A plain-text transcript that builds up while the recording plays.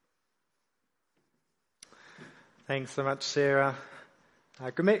Thanks so much, Sarah.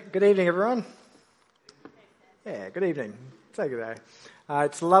 Good evening, everyone. Yeah, good evening. Take it away.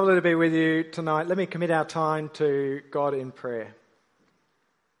 It's lovely to be with you tonight. Let me commit our time to God in prayer.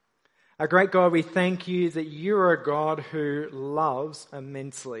 Our great God, we thank you that you are a God who loves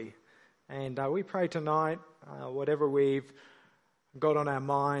immensely. And we pray tonight, whatever we've got on our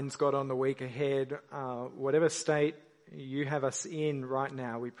minds, got on the week ahead, whatever state you have us in right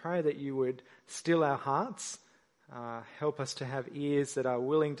now, we pray that you would still our hearts, help us to have ears that are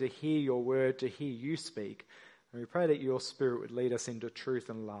willing to hear your word, to hear you speak. And we pray that your Spirit would lead us into truth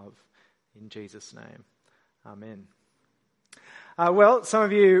and love. In Jesus' name, amen. Well, some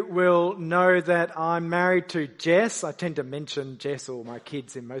of you will know that I'm married to Jess. I tend to mention Jess or my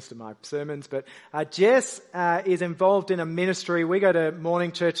kids in most of my sermons, but Jess is involved in a ministry. We go to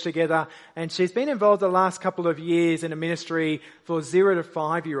morning church together, and she's been involved the last couple of years in a ministry for 0 to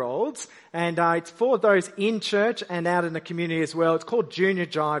 5-year-olds, and it's for those in church and out in the community as well. It's called Junior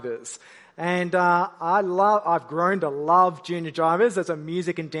Jivers. And I've grown to love Junior Jivers as a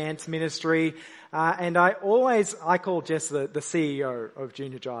music and dance ministry. And I call Jess the CEO of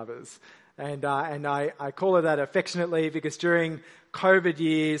Junior Jivers. And I call her that affectionately because during COVID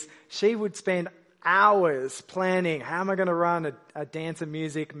years, she would spend hours planning, how am I going to run a dance and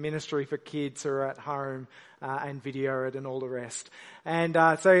music ministry for kids who are at home and video it and all the rest. And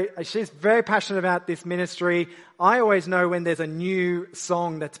so she's very passionate about this ministry. I always know when there's a new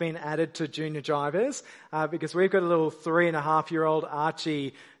song that's been added to Junior Jivers because we've got a little 3.5-year-old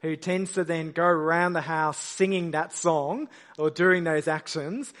Archie who tends to then go around the house singing that song or doing those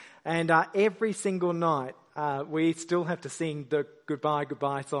actions. And every single night we still have to sing the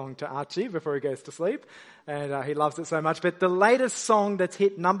goodbye song to Archie before he goes to sleep. And he loves it so much. But the latest song that's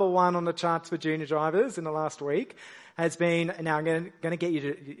hit number 1 on the charts for Junior Jivers in the last week has been, now I'm going to get you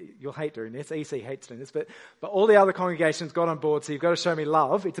to, you'll hate doing this, EC hates doing this, but all the other congregations got on board, so you've got to show me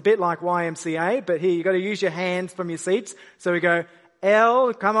love. It's a bit like YMCA, but here you've got to use your hands from your seats. So we go,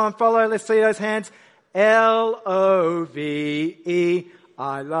 L, come on, follow, let's see those hands. L-O-V-E,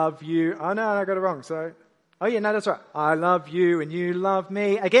 I love you. Oh no, I got it wrong, so, oh yeah, no, that's right. I love you and you love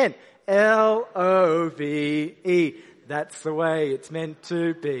me. Again, L-O-V-E. That's the way it's meant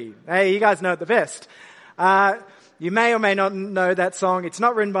to be. Hey, you guys know it the best. You may or may not know that song. It's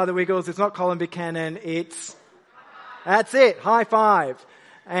not written by the Wiggles. It's not Colin Buchanan. That's it. High five.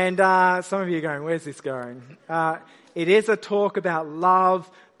 And some of you are going, where's this going? It is a talk about love,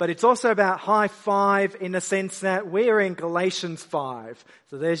 but it's also about high five in the sense that we're in Galatians 5.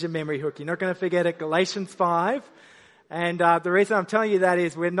 So there's your memory hook. You're not going to forget it. Galatians 5. And the reason I'm telling you that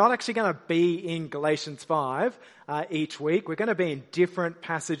is we're not actually going to be in Galatians 5 each week. We're going to be in different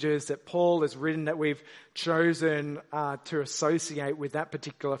passages that Paul has written that we've chosen to associate with that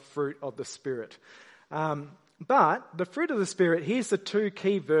particular fruit of the Spirit. But the fruit of the Spirit, here's the 2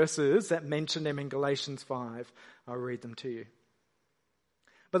 key verses that mention them in Galatians 5. I'll read them to you.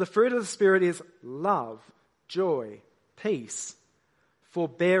 But the fruit of the Spirit is love, joy, peace,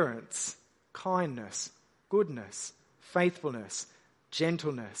 forbearance, kindness, goodness, faithfulness,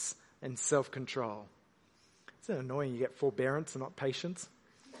 gentleness, and self-control. Isn't it annoying you get forbearance and not patience?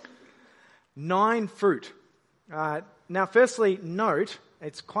 9 fruit. Now, firstly, note,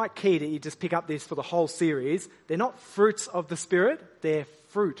 it's quite key that you just pick up this for the whole series. They're not fruits of the Spirit, they're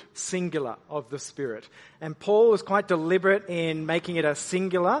fruit, singular, of the Spirit. And Paul is quite deliberate in making it a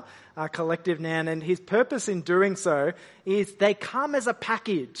singular, collective noun, and his purpose in doing so is they come as a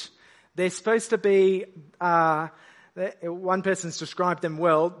package. They're supposed to be... one person's described them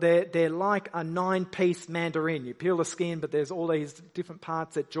well. They're like a 9-piece mandarin. You peel the skin, but there's all these different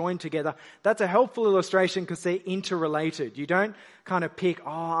parts that join together. That's a helpful illustration because they're interrelated. You don't kind of pick,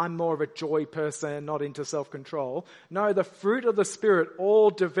 I'm more of a joy person, not into self-control. No, the fruit of the Spirit all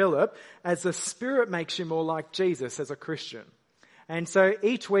develop as the Spirit makes you more like Jesus as a Christian. And so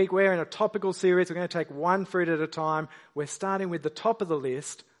each week we're in a topical series. We're going to take 1 fruit at a time. We're starting with the top of the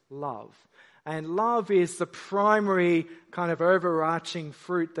list, love. And love is the primary kind of overarching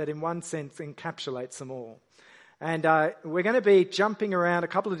fruit that in one sense encapsulates them all. And we're going to be jumping around a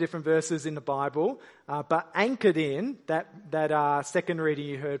couple of different verses in the Bible, but anchored in that second reading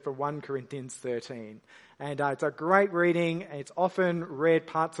you heard from 1 Corinthians 13. And it's a great reading. It's often read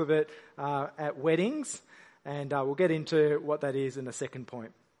parts of it at weddings. And we'll get into what that is in the second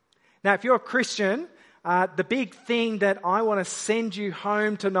point. Now, if you're a Christian... the big thing that I want to send you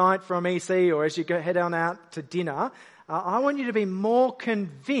home tonight from EC or as you head on out to dinner, I want you to be more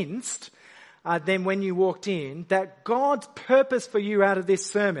convinced than when you walked in that God's purpose for you out of this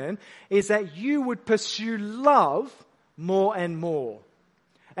sermon is that you would pursue love more and more.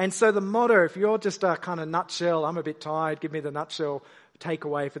 And so the motto, if you're just a kind of nutshell, I'm a bit tired, give me the nutshell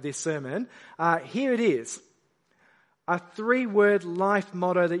takeaway for this sermon. Here it is. A 3-word life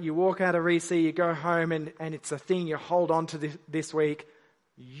motto that you walk out of RC, you go home, and it's a thing you hold on to this week.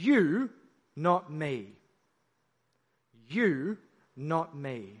 You, not me. You, not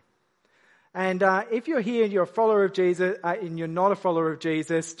me. And if you're here and you're a follower of Jesus and you're not a follower of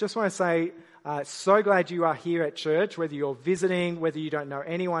Jesus, just want to say, so glad you are here at church, whether you're visiting, whether you don't know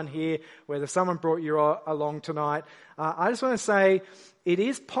anyone here, whether someone brought you along tonight. I just want to say it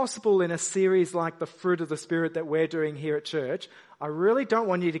is possible in a series like the Fruit of the Spirit that we're doing here at church. I really don't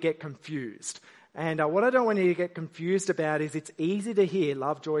want you to get confused. And what I don't want you to get confused about is it's easy to hear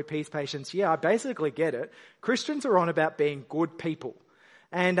love, joy, peace, patience. Yeah, I basically get it. Christians are on about being good people.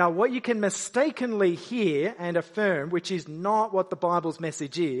 And what you can mistakenly hear and affirm, which is not what the Bible's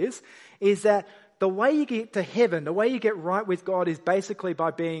message is that the way you get to heaven, the way you get right with God is basically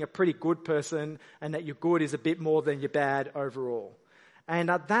by being a pretty good person, and that your good is a bit more than your bad overall. And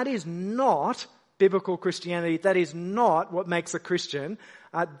that is not biblical Christianity. That is not what makes a Christian.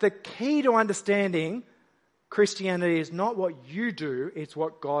 The key to understanding Christianity is not what you do, it's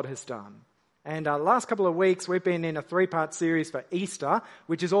what God has done. And last couple of weeks, we've been in a 3-part series for Easter,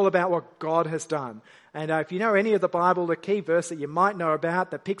 which is all about what God has done. And if you know any of the Bible, the key verse that you might know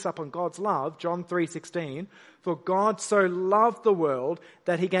about that picks up on God's love, John 3:16, for God so loved the world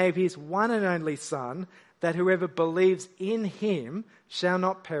that he gave his one and only Son, that whoever believes in him shall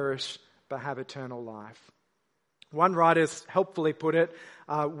not perish but have eternal life. One writer helpfully put it,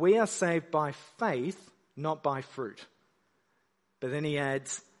 we are saved by faith, not by fruit. But then he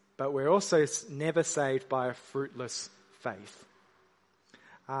adds, but we're also never saved by a fruitless faith.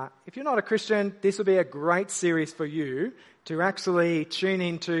 If you're not a Christian, this will be a great series for you to actually tune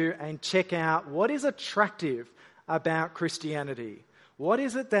into and check out what is attractive about Christianity. What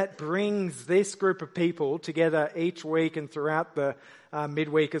is it that brings this group of people together each week and throughout the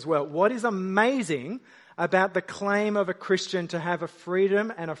midweek as well? What is amazing about the claim of a Christian to have a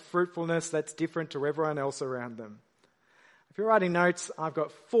freedom and a fruitfulness that's different to everyone else around them? If you're writing notes, I've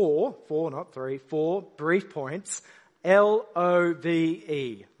got four brief points.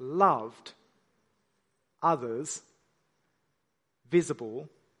 L-O-V-E, loved, others, visible,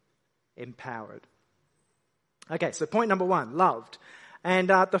 empowered. Okay, so point number 1, loved. And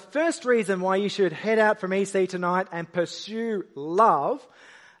the first reason why you should head out from EC tonight and pursue love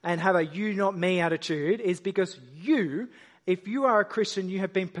and have a you, not me attitude is because you, if you are a Christian, you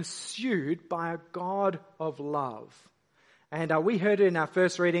have been pursued by a God of love. And we heard it in our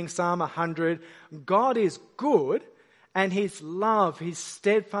first reading, Psalm 100. God is good, and his love, his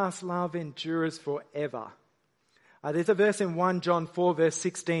steadfast love endures forever. There's a verse in 1 John 4, verse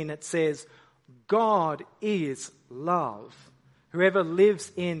 16 that says, God is love. Whoever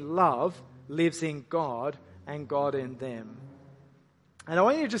lives in love lives in God, and God in them. And I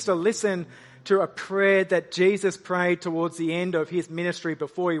want you just to listen to a prayer that Jesus prayed towards the end of his ministry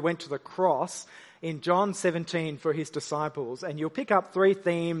before he went to the cross in John 17 for his disciples. And you'll pick up 3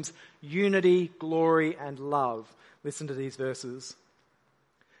 themes: unity, glory, and love. Listen to these verses.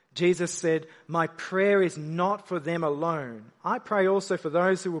 Jesus said, my prayer is not for them alone. I pray also for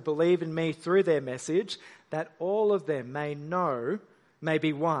those who will believe in me through their message, that all of them may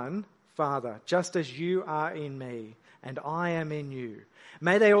be one, Father, just as you are in me and I am in you.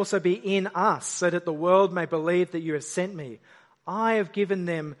 May they also be in us, so that the world may believe that you have sent me. I have given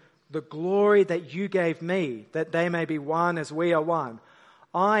them the glory that you gave me, that they may be one as we are one.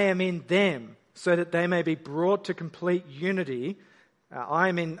 I am in them, so that they may be brought to complete unity. I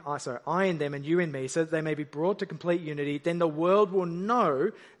in them and you in me, so that they may be brought to complete unity. Then the world will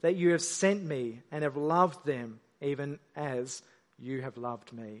know that you have sent me and have loved them, even as you have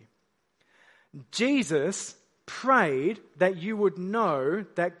loved me. Jesus prayed that you would know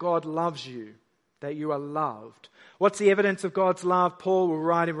that God loves you, that you are loved. What's the evidence of God's love? Paul will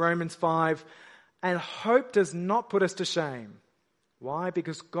write in Romans 5, and hope does not put us to shame. Why?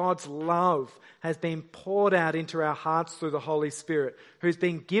 Because God's love has been poured out into our hearts through the Holy Spirit, who's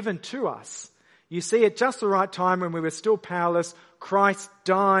been given to us. You see, at just the right time when we were still powerless, Christ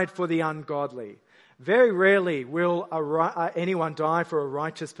died for the ungodly. Very rarely will anyone die for a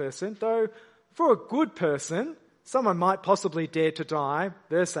righteous person, though for a good person, someone might possibly dare to die.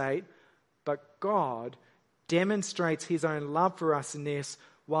 Verse 8, but God demonstrates his own love for us in this: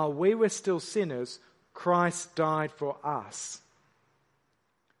 while we were still sinners, Christ died for us.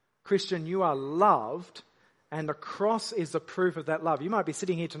 Christian, you are loved, and the cross is the proof of that love. You might be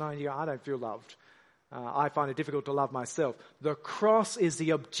sitting here tonight and you go, I don't feel loved. I find it difficult to love myself. The cross is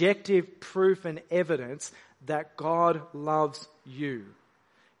the objective proof and evidence that God loves you.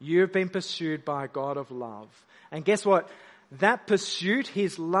 You have been pursued by a God of love. And guess what? That pursuit,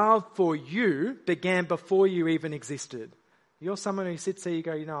 his love for you, began before you even existed. You're someone who sits there, you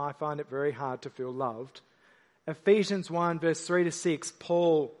go, I find it very hard to feel loved. Ephesians 1 verse 3 to 6,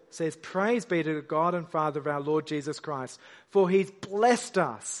 Paul says, praise be to the God and Father of our Lord Jesus Christ, for he's blessed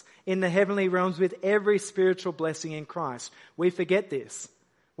us in the heavenly realms with every spiritual blessing in Christ. We forget this.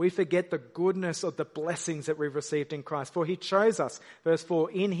 We forget the goodness of the blessings that we've received in Christ. For he chose us, verse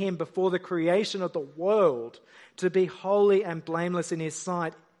 4, in him before the creation of the world to be holy and blameless in his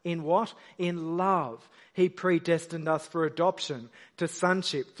sight. In what? In love. He predestined us for adoption to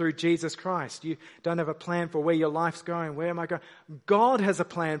sonship through Jesus Christ. You don't have a plan for where your life's going. Where am I going? God has a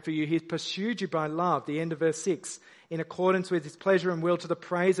plan for you. He's pursued you by love. The end of verse 6. In accordance with his pleasure and will to the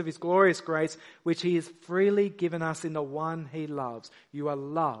praise of his glorious grace, which he has freely given us in the one he loves. You are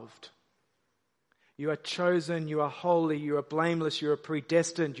loved. You are chosen. You are holy. You are blameless. You are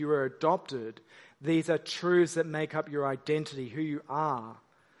predestined. You are adopted. These are truths that make up your identity, who you are.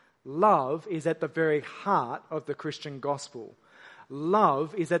 Love is at the very heart of the Christian gospel.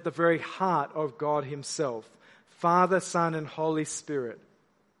 Love is at the very heart of God himself, Father, Son, and Holy Spirit.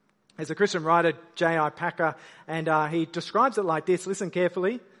 There's a Christian writer, J.I. Packer, and he describes it like this. Listen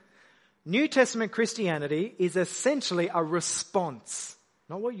carefully. New Testament Christianity is essentially a response.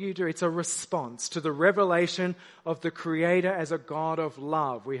 Not what you do, it's a response to the revelation of the Creator as a God of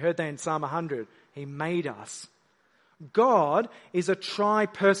love. We heard that in Psalm 100. He made us. God is a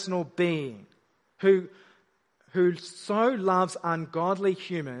tri-personal being who so loves ungodly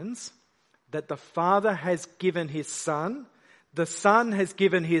humans that the Father has given his Son, the Son has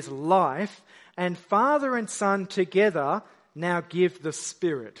given his life, and Father and Son together now give the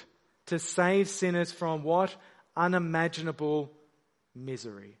Spirit to save sinners from what? Unimaginable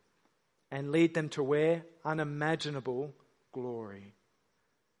misery. And lead them to where? Unimaginable glory.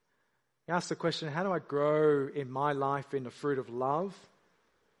 You ask the question, how do I grow in my life in the fruit of love?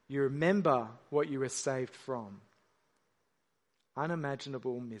 You remember what you were saved from.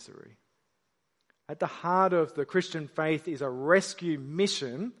 Unimaginable misery. At the heart of the Christian faith is a rescue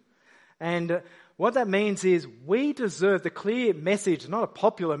mission. And what that means is we deserve the clear message, not a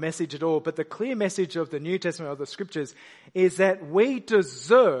popular message at all, but the clear message of the New Testament, of the Scriptures, is that we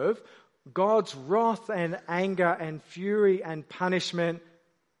deserve God's wrath and anger and fury and punishment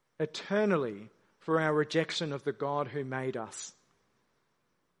eternally for our rejection of the God who made us.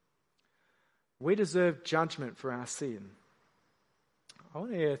 We deserve judgment for our sin. I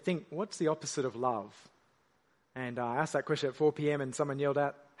want you to think, what's the opposite of love? And I asked that question at 4 p.m. and someone yelled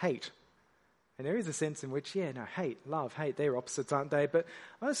out, hate. And there is a sense in which, hate, love, hate, they're opposites, aren't they? But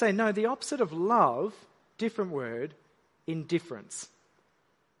I want to say, no, the opposite of love, different word, indifference.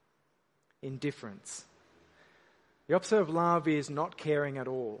 Indifference. The opposite of love is not caring at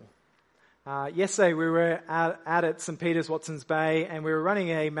all. Yesterday we were out at St. Peter's, Watson's Bay, and we were running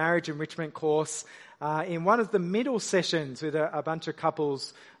a marriage enrichment course in one of the middle sessions with a bunch of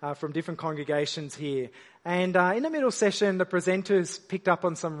couples from different congregations here. And in the middle session, the presenters picked up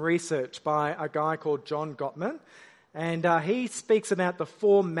on some research by a guy called John Gottman, and he speaks about the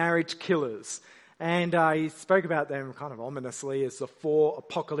 4 marriage killers. And he spoke about them kind of ominously as the 4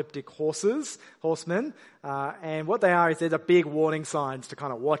 apocalyptic horsemen. And what they are is they're the big warning signs to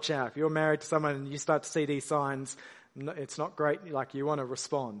kind of watch out. If you're married to someone and you start to see these signs, it's not great, like you want to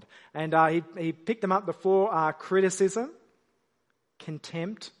respond. And he picked them up. The 4 are criticism,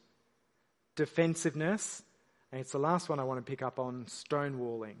 contempt, defensiveness, and it's the last one I want to pick up on,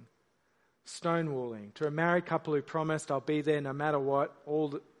 stonewalling. Stonewalling. To a married couple who promised, I'll be there no matter what,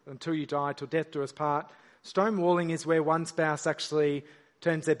 until you die, till death do us part. Stonewalling is where one spouse actually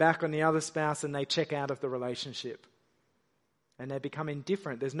turns their back on the other spouse and they check out of the relationship. And they become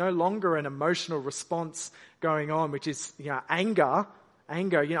indifferent. There's no longer an emotional response going on, which is, anger.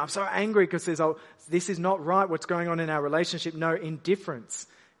 Anger, I'm so angry because this is not right, what's going on in our relationship. No, indifference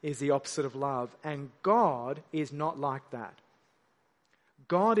is the opposite of love. And God is not like that.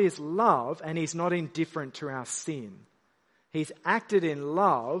 God is love and he's not indifferent to our sin. He's acted in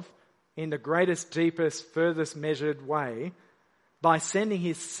love in the greatest, deepest, furthest measured way by sending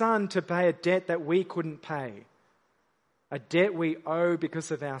his Son to pay a debt that we couldn't pay. A debt we owe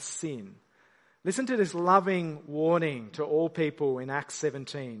because of our sin. Listen to this loving warning to all people in Acts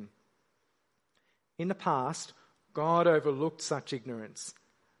 17. In the past, God overlooked such ignorance,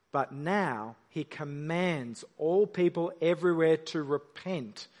 but now he commands all people everywhere to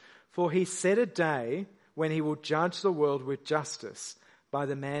repent, for he set a day when he will judge the world with justice by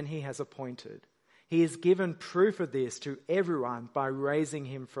the man he has appointed. He has given proof of this to everyone by raising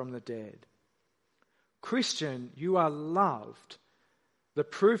him from the dead. Christian, you are loved The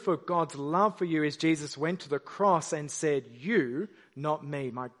proof of God's love for you is Jesus went to the cross and said, you, not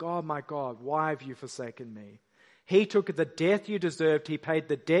me. My God, why have you forsaken me? He took the death you deserved. He paid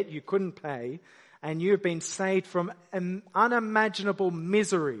the debt you couldn't pay. And you have been saved from an unimaginable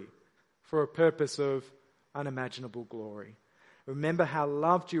misery for a purpose of unimaginable glory. Remember how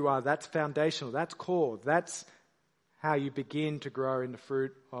loved you are. That's foundational. That's core. That's how you begin to grow in the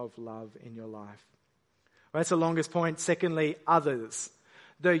fruit of love in your life. Well, that's the longest point. Secondly, others.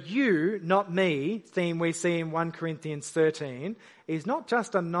 The you, not me theme we see in 1 Corinthians 13 is not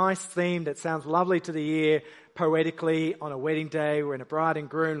just a nice theme that sounds lovely to the ear poetically on a wedding day when a bride and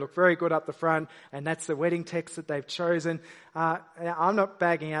groom look very good up the front and that's the wedding text that they've chosen. I'm not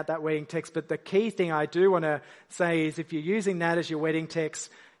bagging out that wedding text, but the key thing I do want to say is if you're using that as your wedding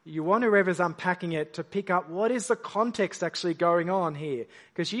text, you want whoever's unpacking it to pick up what is the context actually going on here.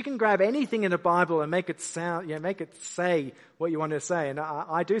 Because you can grab anything in the Bible and make it say what you want to say. And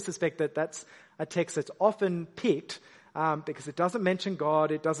I do suspect that that's a text that's often picked because it doesn't mention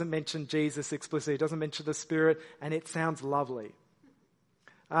God, it doesn't mention Jesus explicitly, it doesn't mention the Spirit, and it sounds lovely.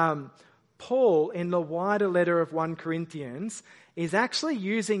 Paul, in the wider letter of 1 Corinthians, is actually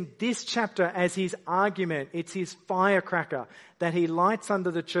using this chapter as his argument. It's his firecracker that he lights under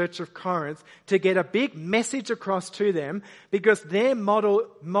the church of Corinth to get a big message across to them because their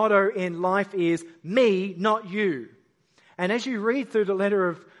motto in life is me, not you. And as you read through the letter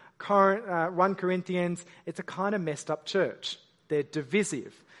of 1 Corinthians, it's a kind of messed up church. They're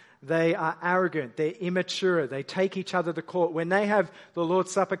divisive. They are arrogant. They're immature. They take each other to court. When they have the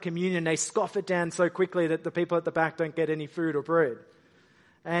Lord's Supper communion, they scoff it down so quickly that the people at the back don't get any food or bread.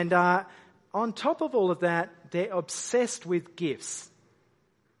 And on top of all of that, they're obsessed with gifts.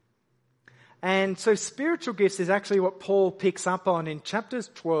 And so spiritual gifts is actually what Paul picks up on in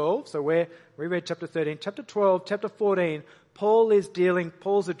chapters 12. So we read chapter 13, chapter 12, chapter 14.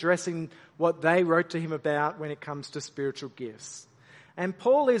 Paul's addressing what they wrote to him about when it comes to spiritual gifts. And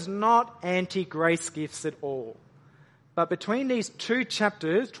Paul is not anti-grace gifts at all. But between these two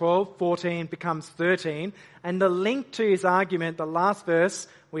chapters, 12, 14 becomes 13, and the link to his argument, the last verse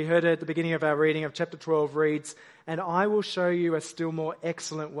we heard at the beginning of our reading of chapter 12 reads, and I will show you a still more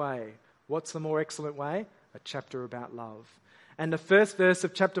excellent way. What's the more excellent way? A chapter about love. And the first verse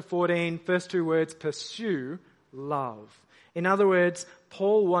of chapter 14, first two words, pursue love. In other words,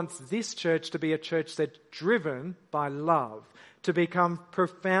 Paul wants this church to be a church that's driven by love, to become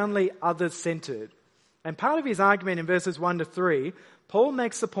profoundly others-centered. And part of his argument in verses 1 to 3, Paul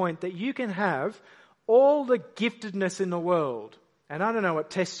makes the point that you can have all the giftedness in the world. And I don't know what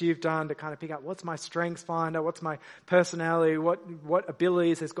tests you've done to kind of pick up what's my strengths finder, what's my personality, what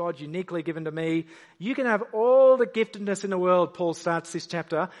abilities has God uniquely given to me. You can have all the giftedness in the world, Paul starts this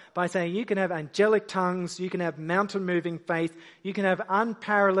chapter, by saying you can have angelic tongues, you can have mountain-moving faith, you can have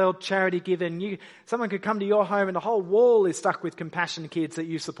unparalleled charity given. Someone could come to your home and the whole wall is stuck with compassion kids that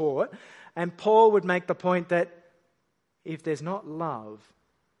you support. And Paul would make the point that if there's not love,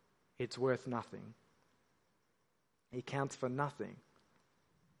 it's worth nothing. It counts for nothing.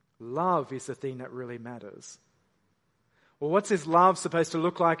 Love is the thing that really matters. Well, what's this love supposed to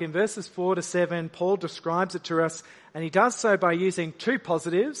look like? In verses 4 to 7, Paul describes it to us, and he does so by using 2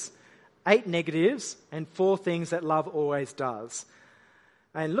 positives, 8 negatives, and 4 things that love always does.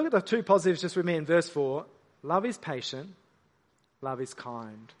 And look at the 2 positives just with me in verse 4. Love is patient. Love is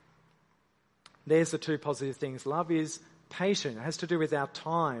kind. There's the 2 positive things. Love is patient. It has to do with our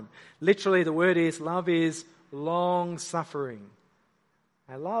time. Literally, the word is love is long-suffering.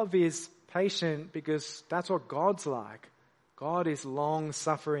 And love is patient because that's what God's like. God is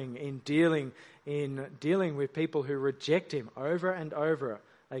long-suffering in dealing with people who reject him over and over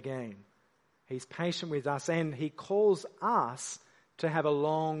again. He's patient with us, and he calls us to have a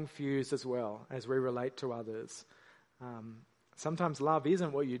long fuse as well as we relate to others. Sometimes love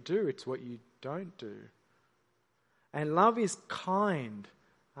isn't what you do, it's what you don't do. And love is kind.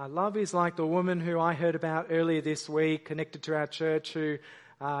 Love is like the woman who I heard about earlier this week, connected to our church, who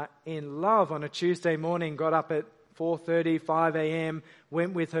in love on a Tuesday morning got up at 4:30, 5 a.m.,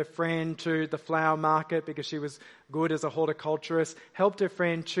 went with her friend to the flower market because she was good as a horticulturist, helped her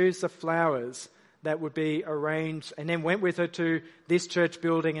friend choose the flowers that would be arranged, and then went with her to this church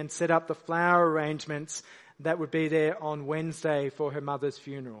building and set up the flower arrangements that would be there on Wednesday for her mother's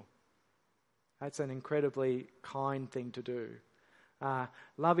funeral. That's an incredibly kind thing to do.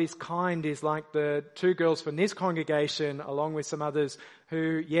 Love is kind is like the 2 girls from this congregation, along with some others,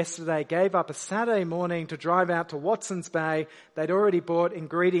 who yesterday gave up a Saturday morning to drive out to Watson's Bay. They'd already bought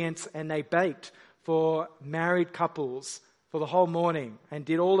ingredients and they baked for married couples for the whole morning and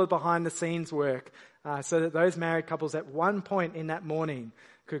did all the behind the scenes work so that those married couples at one point in that morning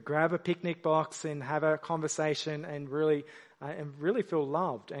could grab a picnic box and have a conversation and really feel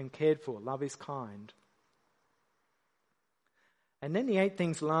loved and cared for. Love is kind. And then the 8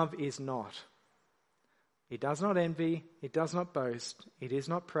 things love is not. It does not envy, it does not boast, it is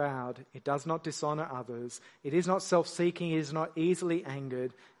not proud, it does not dishonor others, it is not self-seeking, it is not easily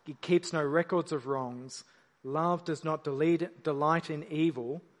angered, it keeps no records of wrongs. Love does not delight in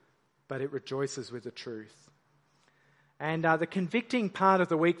evil, but it rejoices with the truth. And the convicting part of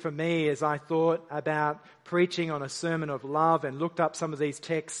the week for me as I thought about preaching on a sermon of love and looked up some of these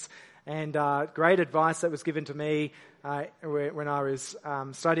texts, and great advice that was given to me when I was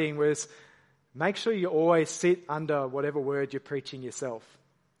studying was, make sure you always sit under whatever word you're preaching yourself,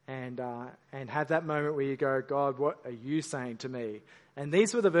 and have that moment where you go, God, what are you saying to me? And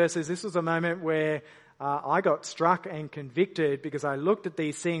these were the verses. This was a moment where I got struck and convicted because I looked at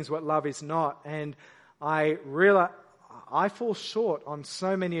these things, what love is not, and I realized I fall short on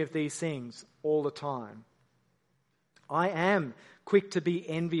so many of these things all the time. I am quick to be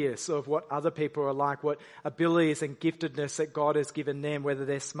envious of what other people are like, what abilities and giftedness that God has given them, whether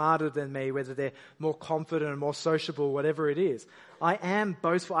they're smarter than me, whether they're more confident and more sociable, whatever it is. I am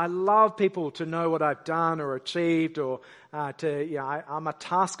boastful. I love people to know what I've done or achieved, or I'm a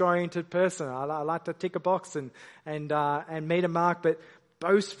task-oriented person. I like to tick a box and meet a mark, but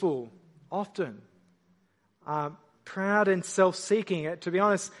boastful often. Proud and self-seeking. To be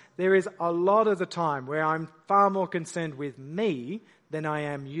honest, there is a lot of the time where I'm far more concerned with me than I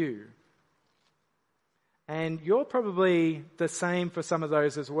am you. And you're probably the same for some of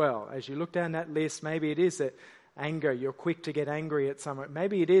those as well. As you look down that list, maybe it is that anger, you're quick to get angry at someone.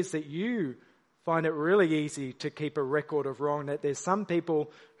 Maybe it is that you find it really easy to keep a record of wrong, that there's some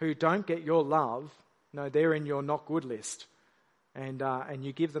people who don't get your love. No, they're in your not good list. And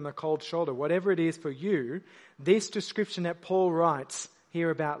you give them a cold shoulder. Whatever it is for you, this description that Paul writes here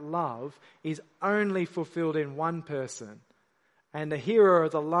about love is only fulfilled in one person. And the hero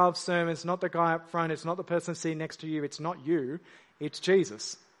of the love sermon is not the guy up front, it's not the person sitting next to you, it's not you, it's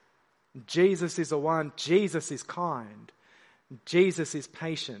Jesus. Jesus is the one. Jesus is kind. Jesus is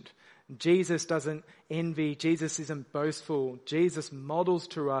patient. Jesus doesn't envy. Jesus isn't boastful. Jesus models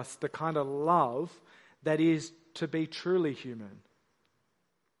to us the kind of love that is to be truly human.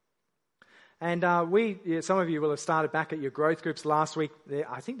 And some of you will have started back at your growth groups last week.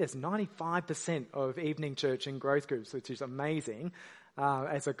 I think there's 95% of evening church in growth groups, which is amazing.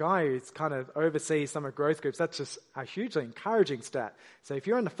 As a guy who's kind of oversees some of growth groups, that's just a hugely encouraging stat. So if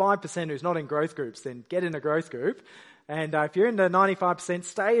you're in the 5% who's not in growth groups, then get in a growth group. And if you're in the 95%,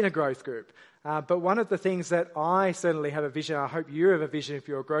 stay in a growth group. But one of the things that I certainly have a vision, I hope you have a vision if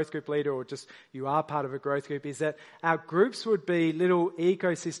you're a growth group leader or just you are part of a growth group, is that our groups would be little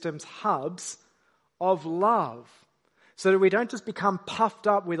ecosystems, hubs of love. So that we don't just become puffed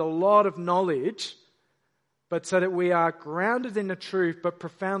up with a lot of knowledge, but so that we are grounded in the truth, but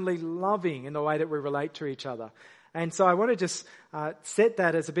profoundly loving in the way that we relate to each other. And so I want to just set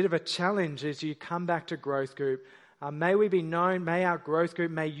that as a bit of a challenge as you come back to growth group. May we be known, may our growth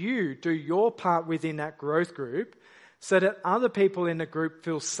group, may you do your part within that growth group so that other people in the group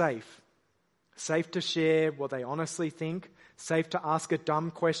feel safe. Safe to share what they honestly think, safe to ask a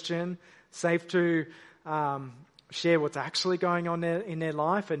dumb question, safe to share what's actually going on in their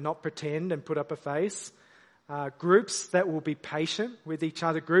life and not pretend and put up a face. Groups that will be patient with each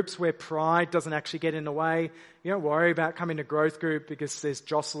other, groups where pride doesn't actually get in the way. You don't worry about coming to growth group because there's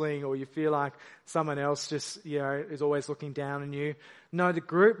jostling or you feel like someone else just, is always looking down on you. No, the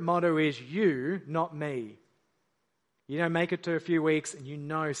group motto is you, not me. You don't make it to a few weeks and you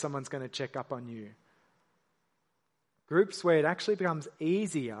know someone's going to check up on you. Groups where it actually becomes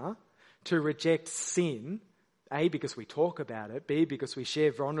easier to reject sin, A, because we talk about it, B, because we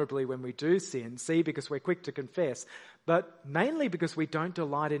share vulnerably when we do sin, C, because we're quick to confess, but mainly because we don't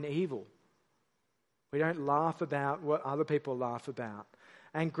delight in evil. We don't laugh about what other people laugh about.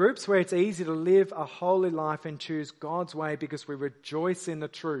 And groups where it's easy to live a holy life and choose God's way because we rejoice in the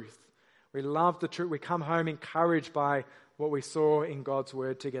truth. We love the truth. We come home encouraged by what we saw in God's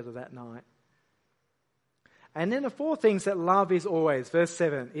word together that night. And then the 4 things that love is always, verse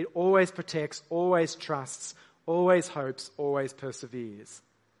 7, it always protects, always trusts, always hopes, always perseveres.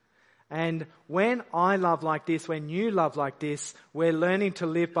 And when I love like this, when you love like this, we're learning to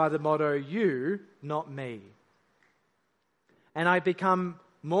live by the motto, you, not me. And I become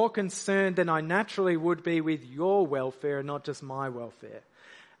more concerned than I naturally would be with your welfare, not just my welfare.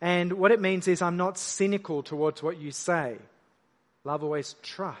 And what it means is I'm not cynical towards what you say. Love always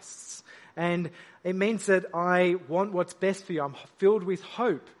trusts. And it means that I want what's best for you. I'm filled with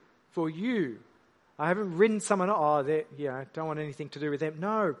hope for you. I haven't written someone, don't want anything to do with them.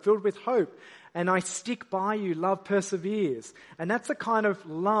 No, filled with hope. And I stick by you. Love perseveres. And that's the kind of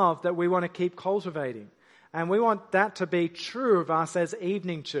love that we want to keep cultivating. And we want that to be true of us as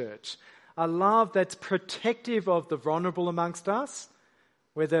evening church. A love that's protective of the vulnerable amongst us,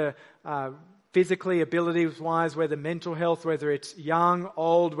 whether physically, abilities-wise, whether mental health, whether it's young,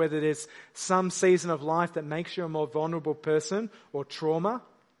 old, whether there's some season of life that makes you a more vulnerable person or trauma.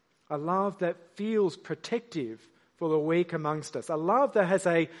 A love that feels protective for the weak amongst us. A love that has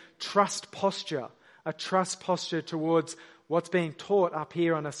a trust posture towards what's being taught up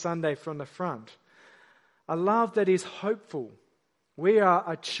here on a Sunday from the front. A love that is hopeful. We are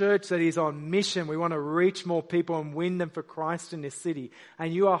a church that is on mission. We want to reach more people and win them for Christ in this city.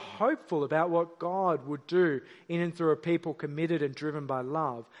 And you are hopeful about what God would do in and through a people committed and driven by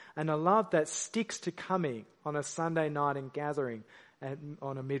love. And a love that sticks to coming on a Sunday night and gathering and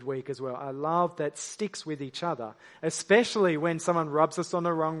on a midweek as well. A love that sticks with each other, especially when someone rubs us on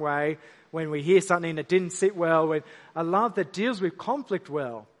the wrong way, when we hear something that didn't sit well. A love that deals with conflict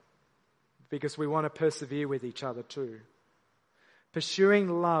well, because we want to persevere with each other too. Pursuing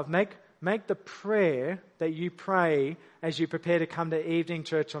love. Make the prayer that you pray as you prepare to come to evening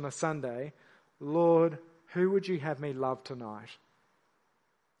church on a Sunday, Lord, who would you have me love tonight?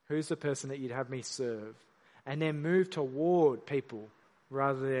 Who's the person that you'd have me serve? And then move toward people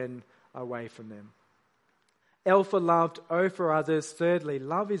rather than away from them. L for loved, O for others. Thirdly,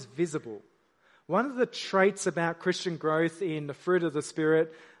 love is visible. One of the traits about Christian growth in the fruit of the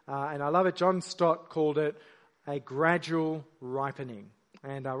Spirit, and I love it, John Stott called it a gradual ripening.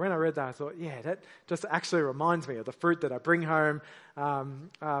 And when I read that, I thought, that just actually reminds me of the fruit that I bring home from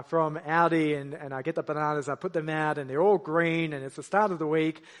Aldi, and I get the bananas, I put them out, and they're all green, and it's the start of the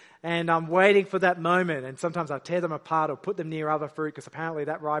week, and I'm waiting for that moment, and sometimes I tear them apart or put them near other fruit, because apparently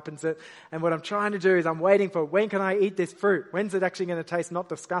that ripens it. And what I'm trying to do is I'm waiting for, when can I eat this fruit? When's it actually going to taste not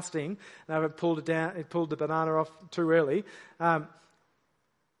disgusting? And I haven't pulled the banana off too early.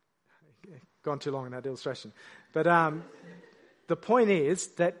 Gone too long in that illustration. But the point is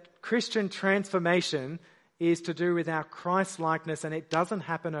that Christian transformation is to do with our Christ-likeness, and it doesn't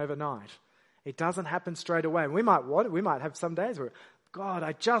happen overnight. It doesn't happen straight away. We might have some days where, God,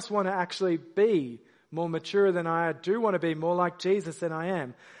 I just want to actually be more mature than I do want to be more like Jesus than I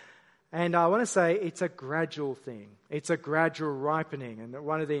am. And I want to say it's a gradual thing. It's a gradual ripening. And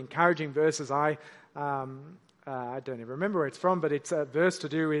one of the encouraging verses I don't even remember where it's from, but it's a verse to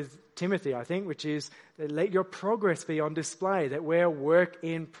do with Timothy, I think, which is, let your progress be on display, that we're work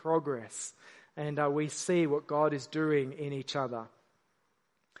in progress. And we see what God is doing in each other.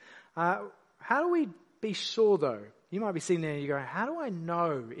 How do we be sure, though? You might be sitting there and you go, how do I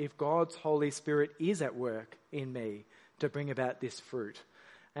know if God's Holy Spirit is at work in me to bring about this fruit?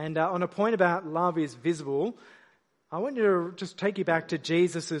 And on a point about love is visible, I want you to just take you back to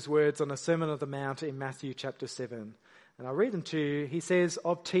Jesus' words on the Sermon on the Mount in Matthew chapter 7. And I'll read them to you. He says,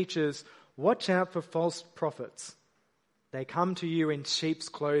 of teachers, watch out for false prophets. They come to you in sheep's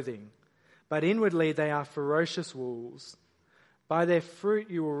clothing, but inwardly they are ferocious wolves. By their fruit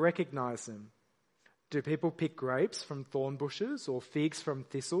you will recognize them. Do people pick grapes from thorn bushes or figs from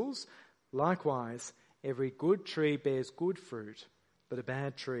thistles? Likewise, every good tree bears good fruit, but a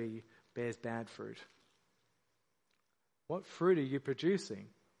bad tree bears bad fruit. What fruit are you producing?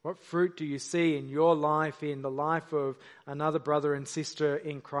 What fruit do you see in your life, in the life of another brother and sister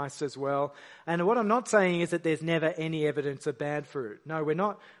in Christ as well? And what I'm not saying is that there's never any evidence of bad fruit. No, we're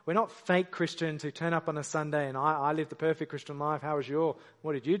not fake Christians who turn up on a Sunday and I live the perfect Christian life.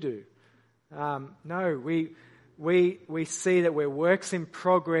 What did you do? No, we see that we're works in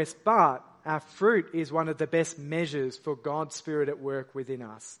progress, but our fruit is one of the best measures for God's Spirit at work within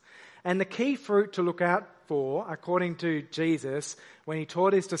us. And the key fruit to look out for, according to Jesus, when he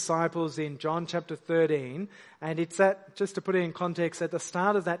taught his disciples in John chapter 13, and it's that, just to put it in context, at the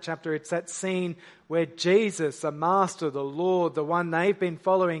start of that chapter, it's that scene where Jesus, the Master, the Lord, the one they've been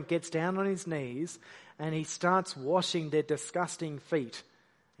following, gets down on his knees and he starts washing their disgusting feet.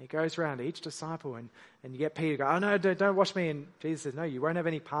 He goes around each disciple and you get Peter to go, oh no, don't wash me. And Jesus says, no, you won't have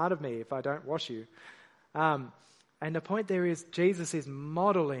any part of me if I don't wash you. And the point there is Jesus is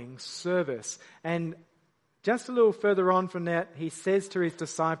modeling service. And just a little further on from that, he says to his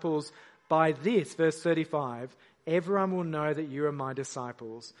disciples, by this, verse 35, everyone will know that you are my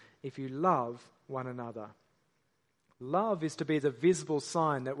disciples if you love one another. Love is to be the visible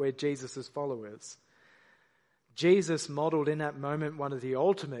sign that we're Jesus' followers. Jesus modeled in that moment one of the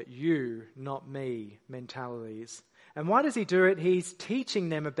ultimate you, not me mentalities. And why does he do it? He's teaching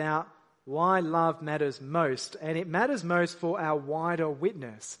them about why love matters most, and it matters most for our wider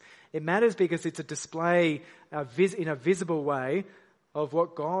witness. It matters because it's a display in a visible way of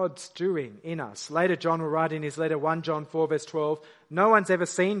what God's doing in us. Later, John will write in his letter, 1 John 4 verse 12, no one's ever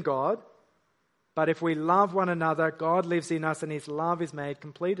seen God, but if we love one another, God lives in us and his love is made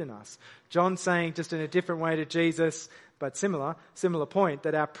complete in us. John saying, just in a different way to Jesus, but similar point,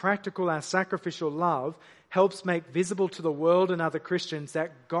 that our practical, our sacrificial love helps make visible to the world and other Christians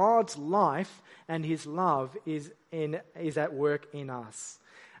that God's life and his love is at work in us.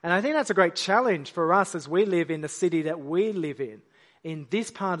 And I think that's a great challenge for us as we live in the city that we live in this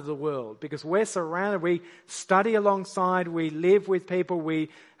part of the world, because we're surrounded, we study alongside, we live with people, we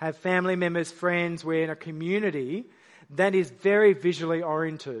have family members, friends, we're in a community that is very visually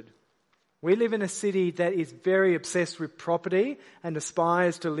oriented. We live in a city that is very obsessed with property and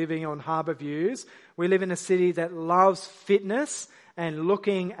aspires to living on harbour views. We live in a city that loves fitness and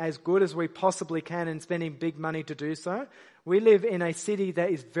looking as good as we possibly can and spending big money to do so. We live in a city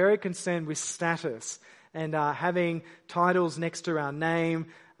that is very concerned with status and having titles next to our name,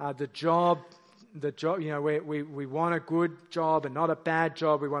 the job, we want a good job and not a bad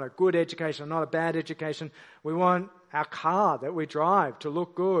job. We want a good education and not a bad education. We want our car that we drive to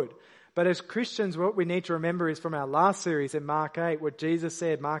look good. But as Christians, what we need to remember is from our last series in Mark 8, what Jesus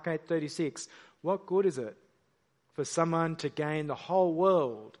said, Mark 8:36, what good is it for someone to gain the whole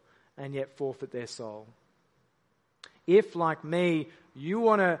world and yet forfeit their soul? If, like me, you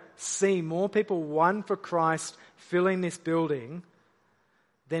want to see more people won for Christ filling this building,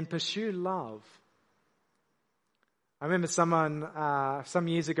 then pursue love. I remember some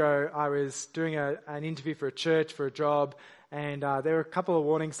years ago, I was doing an interview for a church, for a job, and there were a couple of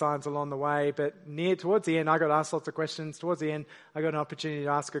warning signs along the way, but towards the end, I got asked lots of questions. Towards the end, I got an opportunity to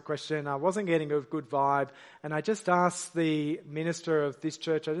ask a question. I wasn't getting a good vibe, and I just asked the minister of this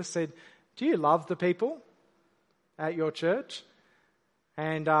church, I just said, do you love the people at your church?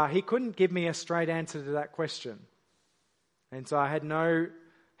 And he couldn't give me a straight answer to that question. And so I had no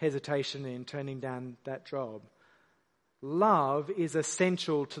hesitation in turning down that job. Love is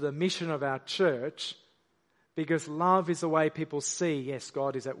essential to the mission of our church because love is the way people see, yes,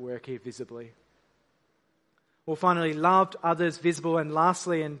 God is at work here visibly. Well, finally, loved, others, visible, and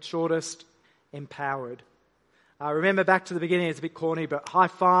lastly and shortest, empowered. Remember back to the beginning, it's a bit corny, but high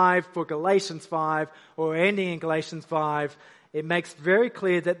five for Galatians 5, or ending in Galatians 5, it makes very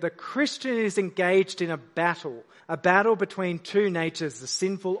clear that the Christian is engaged in a battle between two natures, the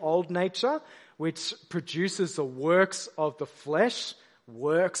sinful old nature, which produces the works of the flesh,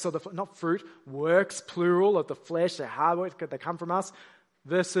 not fruit, works plural of the flesh, they're hard work, they come from us,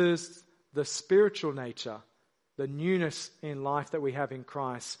 versus the spiritual nature, the newness in life that we have in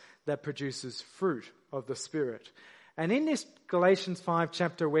Christ that produces fruit of the Spirit. And in this Galatians 5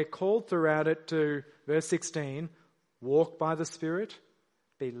 chapter, we're called throughout it to, verse 16, walk by the Spirit,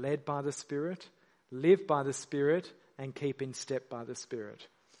 be led by the Spirit, live by the Spirit, and keep in step by the Spirit.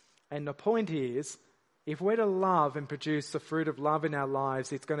 And the point is, if we're to love and produce the fruit of love in our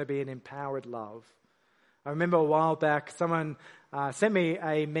lives, it's going to be an empowered love. I remember a while back, someone sent me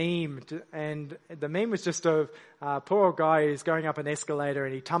a meme, and the meme was just a poor old guy who's going up an escalator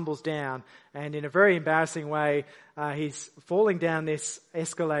and he tumbles down, and in a very embarrassing way, he's falling down this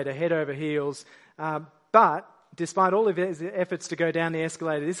escalator head over heels, but despite all of his efforts to go down the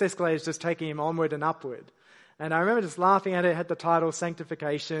escalator, this escalator is just taking him onward and upward. And I remember just laughing at it. It had the title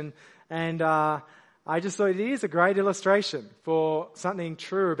Sanctification, and I just thought it is a great illustration for something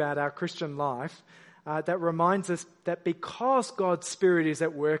true about our Christian life that reminds us that because God's Spirit is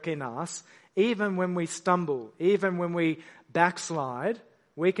at work in us, even when we stumble, even when we backslide,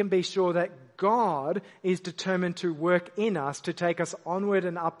 we can be sure that God is determined to work in us to take us onward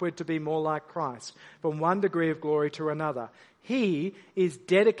and upward to be more like Christ, from one degree of glory to another. He is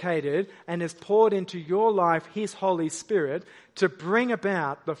dedicated and has poured into your life His Holy Spirit to bring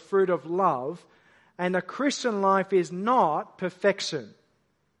about the fruit of love. And the Christian life is not perfection.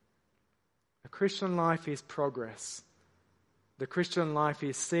 The Christian life is progress. The Christian life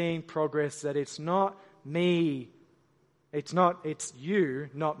is seeing progress, that it's not me. It's you,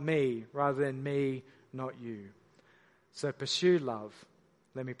 not me, rather than me, not you. So pursue love.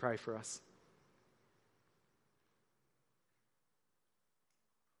 Let me pray for us.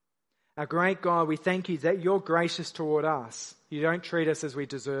 Our great God, we thank you that you're gracious toward us. You don't treat us as we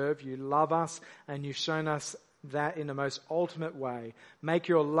deserve. You love us, and you've shown us that in the most ultimate way. Make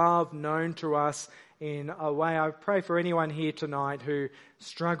your love known to us in a way. I pray for anyone here tonight who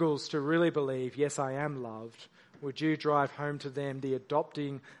struggles to really believe, yes, I am loved. Would you drive home to them the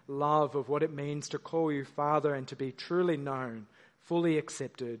adopting love of what it means to call you Father and to be truly known, fully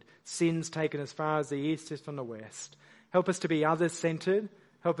accepted, sins taken as far as the east is from the west. Help us to be others-centered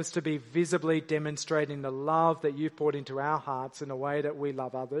Help us to be visibly demonstrating the love that you've poured into our hearts in a way that we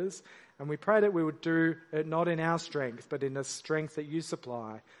love others. And we pray that we would do it not in our strength, but in the strength that you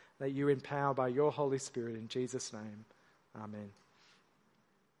supply, that you empower by your Holy Spirit. In Jesus' name, amen.